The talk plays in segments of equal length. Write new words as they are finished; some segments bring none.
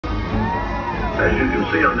As you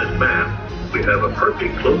can see on this map, we have a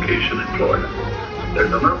perfect location in Florida.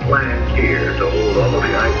 There's enough land here to hold all of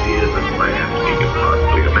the ideas and plans you can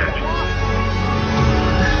possibly imagine.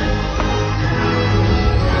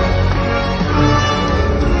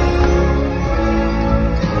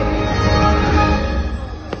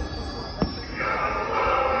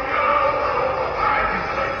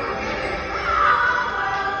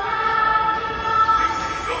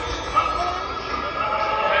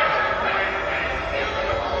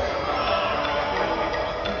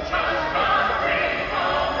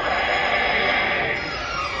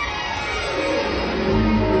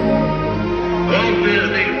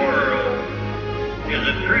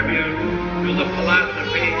 To the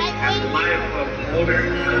philosophy and life of Walt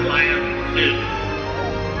Disney.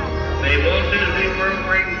 May Walt Disney World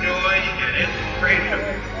bring joy and inspiration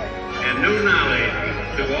and new knowledge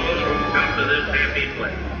to all who come to this happy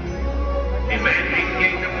place. A magic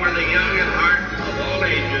kingdom where the young at heart of all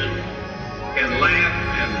ages can laugh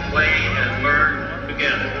and play and learn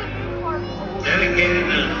together. Dedicated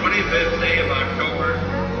to the 25th day of October,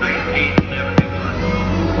 1971.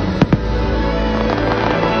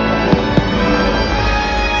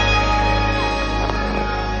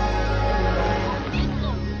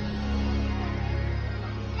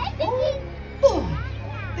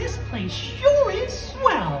 Place sure is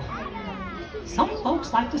swell. Some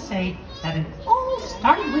folks like to say that it all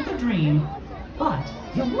started with a dream, but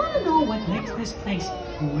you want to know what makes this place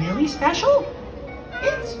really special?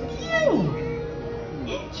 It's you!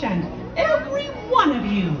 Each and every one of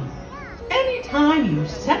you. Anytime you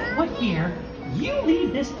set foot here, you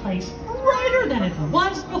leave this place brighter than it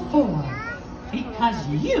was before, because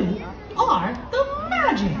you are the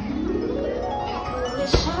magic.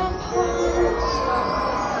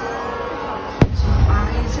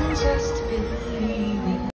 Just believe.